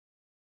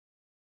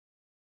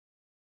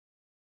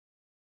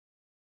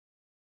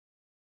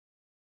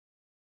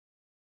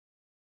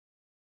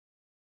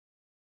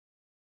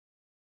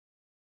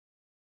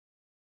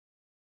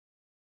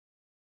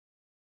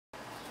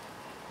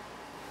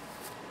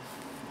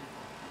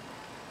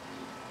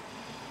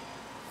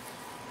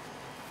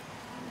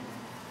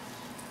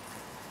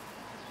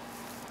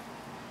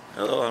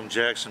Hello, I'm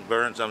Jackson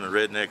Burns. I'm the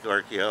Redneck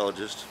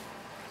Archaeologist.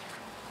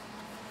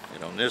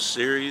 And on this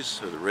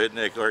series of the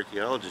Redneck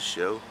Archaeologist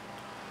show,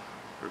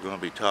 we're going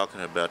to be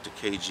talking about the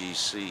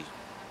KGC.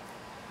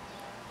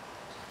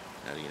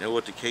 Now, do you know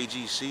what the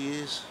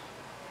KGC is?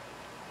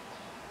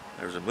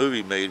 There's a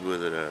movie made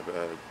with it,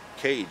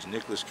 Cage,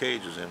 Nicolas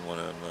Cage was in one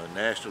of them,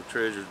 National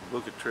Treasures,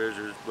 Book of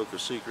Treasures, Book of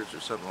Secrets, or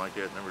something like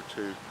that, number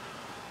 2.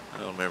 I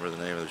don't remember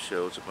the name of the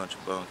show. It's a bunch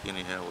of bunk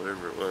anyhow,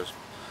 whatever it was.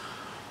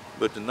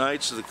 But the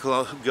Knights of the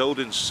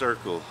Golden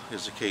Circle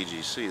is the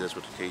KGC. That's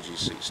what the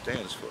KGC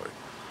stands for.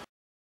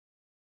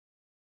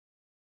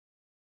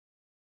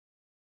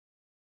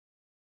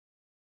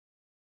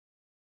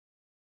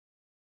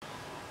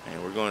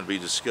 And we're going to be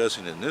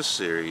discussing in this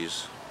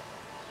series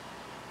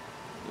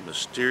the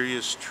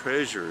mysterious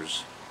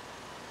treasures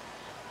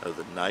of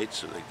the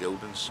Knights of the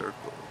Golden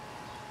Circle.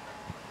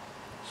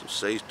 So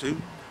stay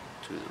tuned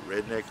to the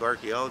Redneck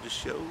Archaeologist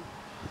show.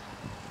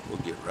 We'll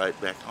get right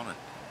back on it.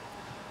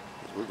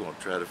 We're going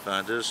to try to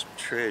find us some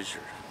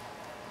treasure.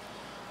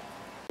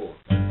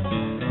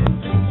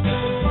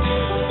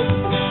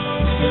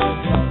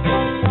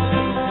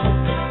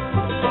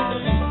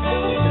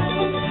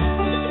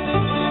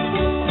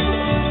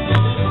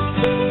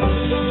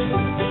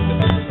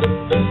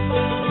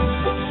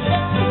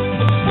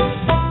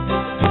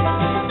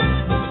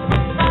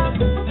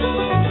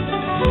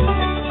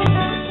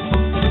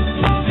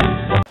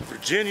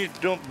 Virginia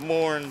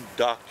Dumpmorn,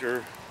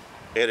 doctor,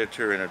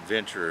 editor, and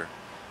adventurer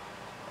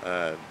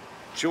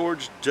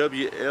George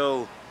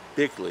W.L.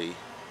 Bickley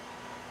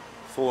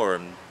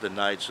formed the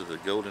Knights of the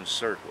Golden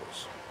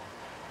Circles.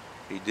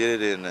 He did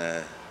it in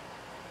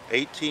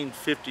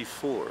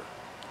 1854.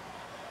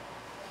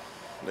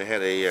 They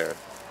had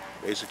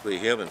basically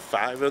him and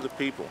 5 other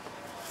people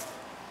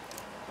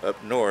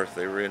up north.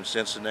 They were in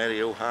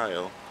Cincinnati,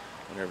 Ohio,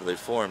 whenever they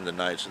formed the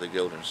Knights of the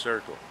Golden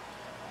Circle.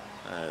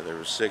 There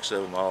were 6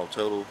 of them all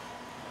total,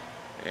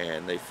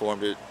 and they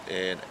formed it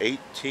in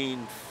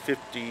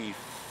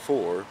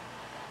 1854.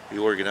 He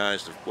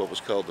organized what was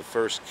called the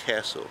first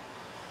castle.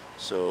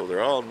 So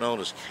they're all known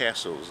as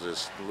castles,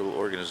 this little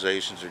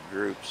organizations or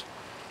groups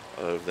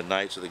of the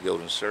Knights of the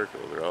Golden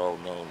Circle. They're all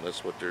known.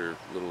 That's what their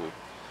little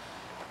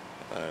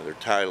their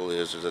title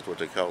is that's what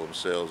they call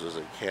themselves, as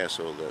a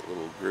castle, that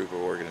little group or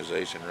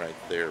organization right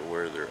there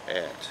where they're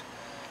at.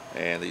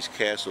 And these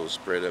castles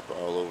spread up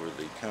all over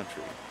the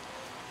country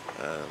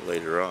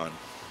later on.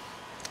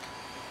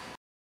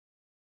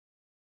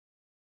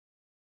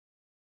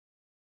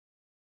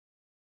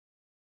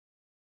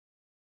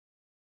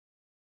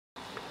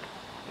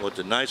 What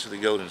the Knights of the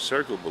Golden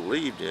Circle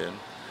believed in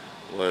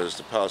was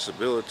the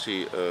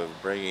possibility of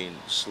bringing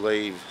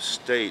slave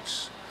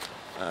states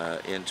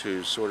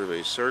into sort of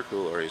a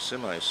circle or a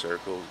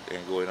semicircle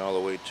and going all the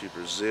way to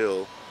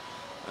Brazil,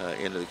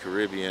 into the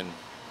Caribbean,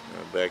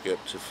 back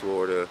up to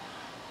Florida,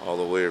 all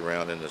the way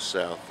around in the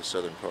south, the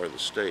southern part of the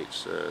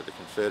states. The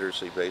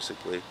Confederacy,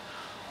 basically,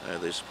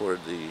 they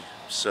supported the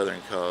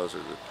southern cause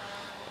of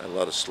a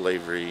lot of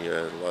slavery,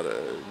 a lot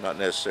of, not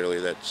necessarily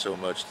that so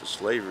much the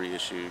slavery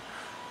issue,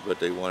 but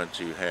they wanted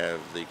to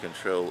have the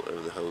control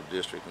of the whole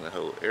district and the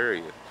whole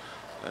area.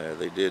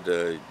 They did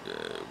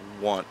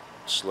want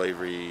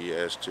slavery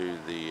as to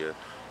the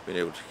being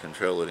able to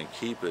control it and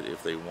keep it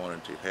if they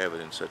wanted to have it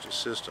in such a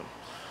system.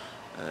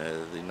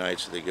 The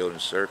Knights of the Golden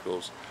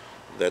Circles,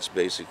 that's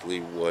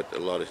basically what a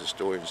lot of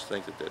historians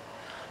think that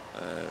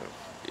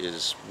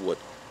is what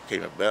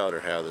came about, or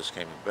how this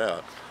came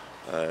about,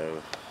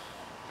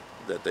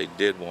 that they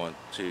did want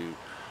to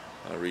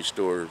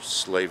restore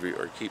slavery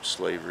or keep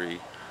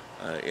slavery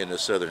in the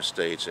southern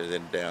states, and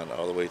then down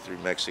all the way through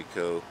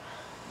Mexico,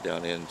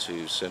 down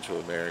into Central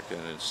America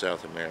and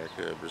South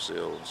America,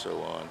 Brazil, and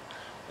so on,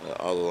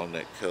 all along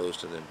that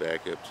coast, and then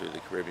back up to the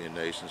Caribbean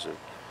nations of,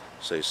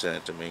 say,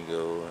 Santo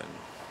Domingo and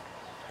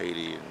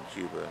Haiti and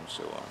Cuba and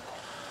so on.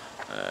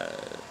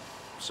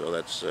 So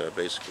that's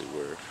basically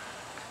where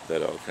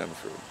that all comes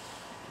from.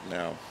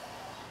 Now,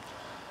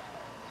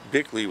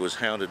 Bickley was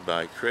hounded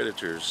by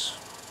creditors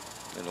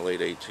in the late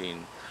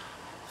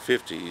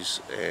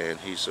 1850s, and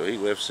so he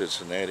left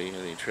Cincinnati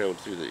and he traveled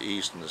through the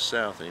east and the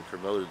south, and he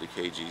promoted the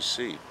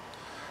KGC.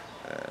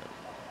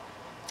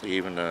 He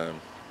even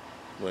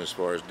went as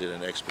far as did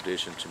an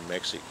expedition to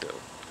Mexico.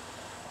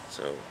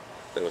 So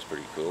that was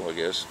pretty cool, I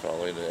guess,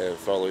 following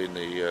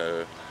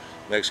the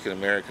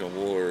Mexican-American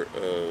War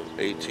of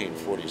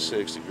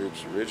 1846. The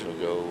group's original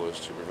goal was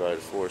to provide a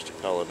force to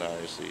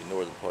colonize the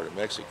northern part of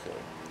Mexico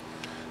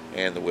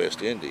and the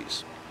West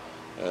Indies.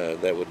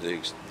 That would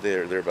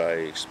thereby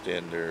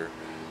extend their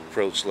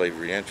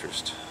pro-slavery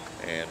interest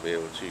and be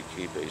able to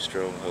keep a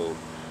stronghold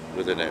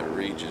within that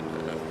region,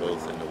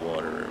 both in the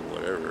water or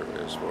whatever,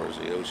 as far as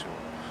the ocean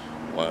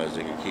wise.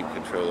 They could keep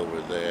control over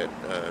that,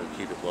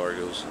 keep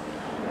embargoes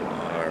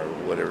or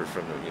whatever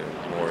from the,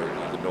 more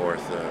the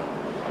north,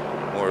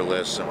 more or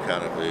less some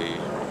kind of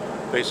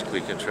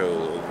basically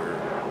control over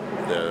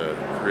the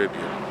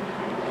Caribbean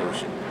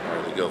Ocean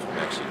or the Gulf of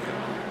Mexico.